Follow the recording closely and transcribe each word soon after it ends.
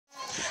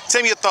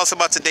Tell me your thoughts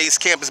about today's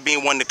campus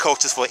being one of the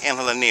coaches for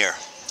Lanier.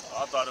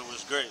 I thought it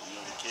was great. You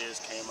know, the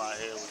kids came out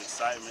here with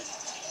excitement,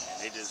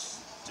 and they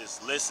just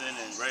listened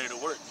and ready to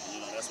work.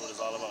 You know, that's what it's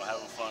all about,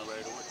 having fun,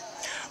 ready to work.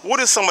 What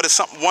are some of the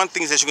one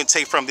things that you can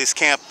take from this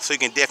camp so you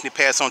can definitely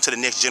pass on to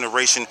the next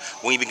generation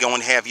when you be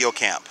going to have your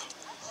camp?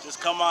 Just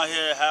come out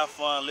here, have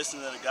fun, listen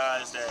to the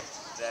guys that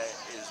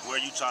is where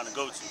you trying to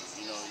go to.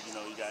 You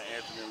got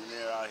Anthony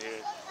Lanier out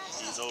here.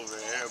 He's over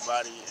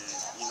everybody,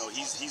 and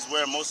he's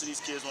where most of these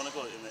kids want to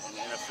go in the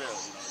NFL.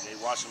 You know, they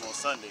watch him on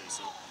Sundays,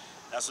 so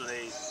that's what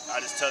I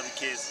just tell the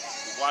kids,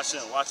 watch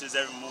him, watch his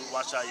every move,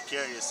 watch how you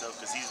carry yourself,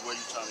 because he's where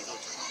you trying to go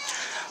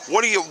to.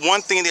 What are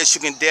one thing that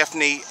you can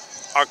definitely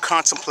are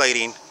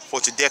contemplating for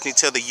to definitely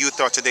tell the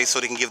youth out today so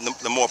they can give them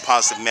the more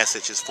positive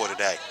messages for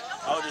today?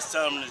 I would just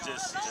tell them to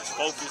just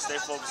focus, stay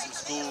focused in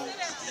school,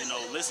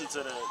 listen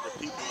to the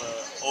people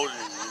older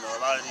than you.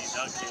 A lot of these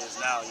young kids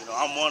now,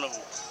 I'm one of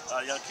them. A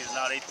lot of young kids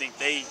now, they think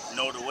they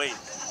know the way,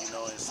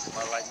 it's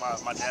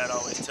like my dad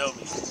always tell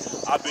me,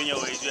 I've been your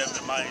age, you haven't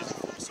been my age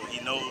before, so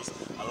he knows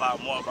a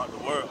lot more about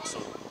the world. So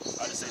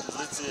I just say, just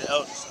listen to your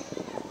elders.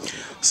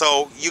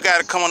 So you got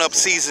a coming up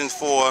season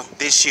for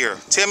this year.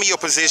 Tell me your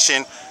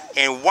position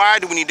and why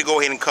do we need to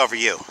go ahead and cover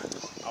you?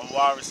 I'm a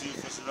wide receiver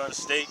for Savannah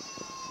State.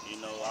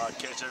 I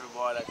catch every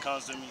ball that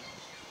comes to me.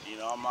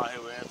 I'm out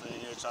here with Anthony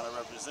here trying to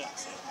represent,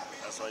 so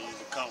that's why you need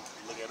to come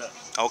look at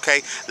us.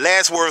 Okay,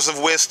 last words of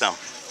wisdom.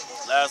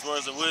 Last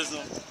words of wisdom,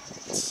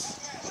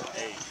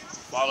 hey,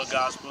 follow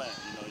God's plan.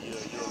 You'll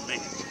make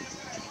it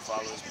if you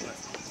follow his plan.